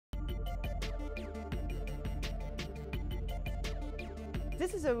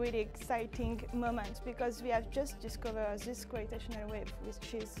This is a really exciting moment because we have just discovered this gravitational wave,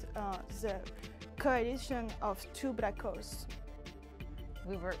 which is the coalition of two black holes.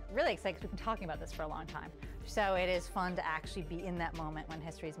 We were really excited because we've been talking about this for a long time. So it is fun to actually be in that moment when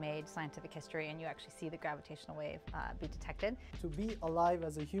history is made, scientific history, and you actually see the gravitational wave be detected. To be alive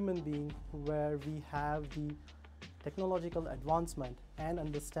as a human being where we have the technological advancement and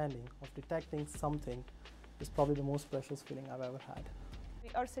understanding of detecting something is probably the most precious feeling I've ever had. We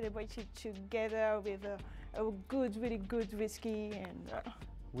all celebrated together with a really good whiskey and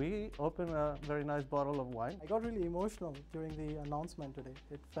We opened a very nice bottle of wine. I got really emotional during the announcement today.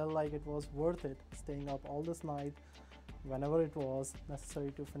 It felt like it was worth it, staying up all this night, whenever it was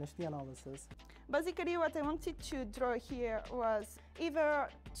necessary to finish the analysis. Basically, what I wanted to draw here was either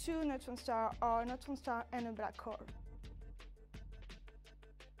two neutron stars or a neutron star and a black hole.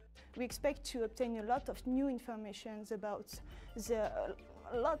 We expect to obtain a lot of new information about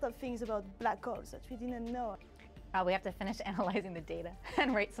a lot of things about black holes that we didn't know. We have to finish analyzing the data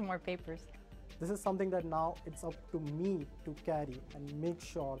and write some more papers. This is something that now it's up to me to carry and make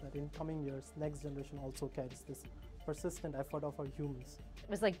sure that in coming years, next generation also carries this persistent effort of our humans. It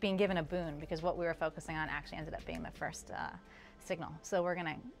was like being given a boon because what we were focusing on actually ended up being the first signal. So we're going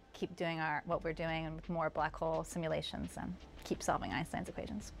to keep doing what we're doing with more black hole simulations and keep solving Einstein's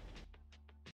equations.